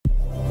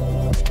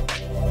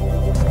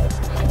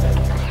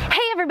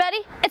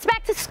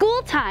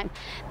time.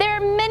 There are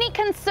many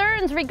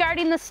concerns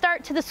regarding the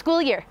start to the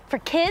school year for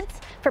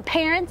kids, for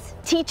parents,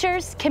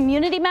 teachers,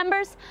 community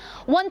members.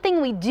 One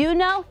thing we do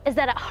know is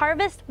that at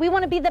Harvest, we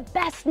want to be the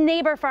best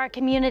neighbor for our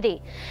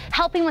community.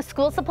 Helping with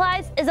school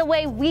supplies is a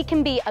way we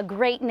can be a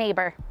great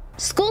neighbor.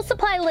 School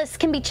supply lists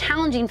can be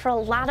challenging for a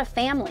lot of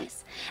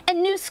families,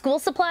 and new school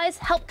supplies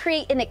help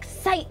create an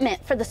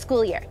excitement for the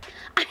school year.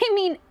 I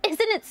mean,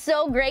 isn't it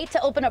so great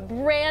to open a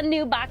brand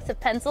new box of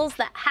pencils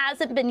that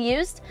hasn't been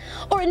used,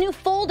 or a new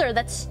folder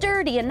that's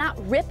sturdy and not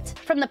ripped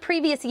from the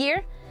previous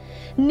year?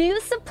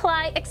 New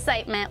supply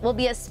excitement will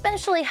be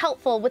especially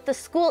helpful with the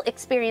school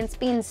experience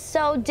being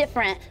so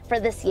different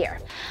for this year.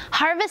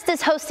 Harvest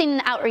is hosting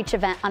an outreach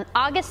event on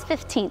August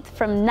 15th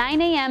from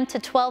 9 a.m. to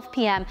 12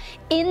 p.m.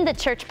 in the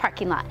church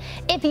parking lot.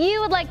 If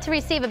you would like to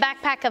receive a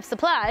backpack of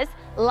supplies,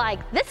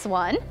 like this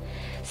one,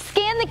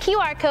 scan the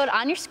QR code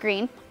on your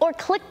screen or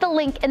click the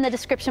link in the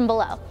description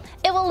below.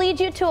 It will lead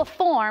you to a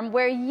form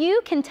where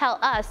you can tell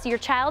us your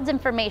child's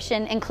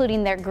information,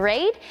 including their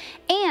grade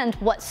and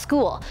what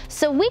school,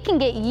 so we can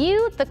get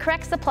you the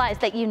correct supplies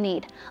that you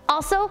need.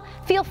 Also,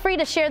 feel free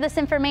to share this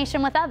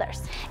information with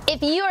others.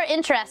 If you are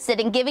interested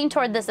in giving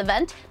toward this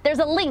event, there's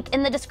a link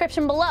in the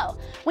description below.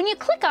 When you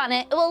click on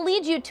it, it will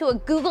lead you to a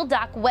Google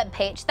Doc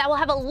webpage that will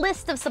have a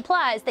list of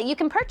supplies that you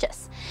can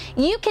purchase.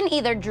 You can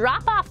either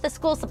drop off the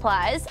school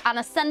supplies on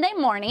a Sunday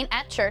morning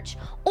at church,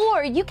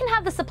 or you can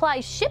have the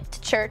supplies shipped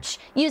to church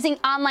using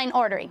online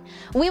ordering.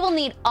 We will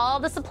need all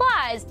the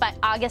supplies by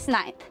August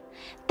 9th.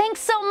 Thanks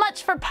so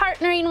much for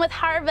partnering with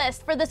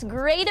Harvest for this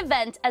great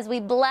event as we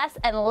bless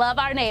and love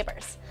our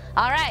neighbors.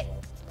 All right,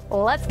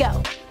 let's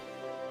go.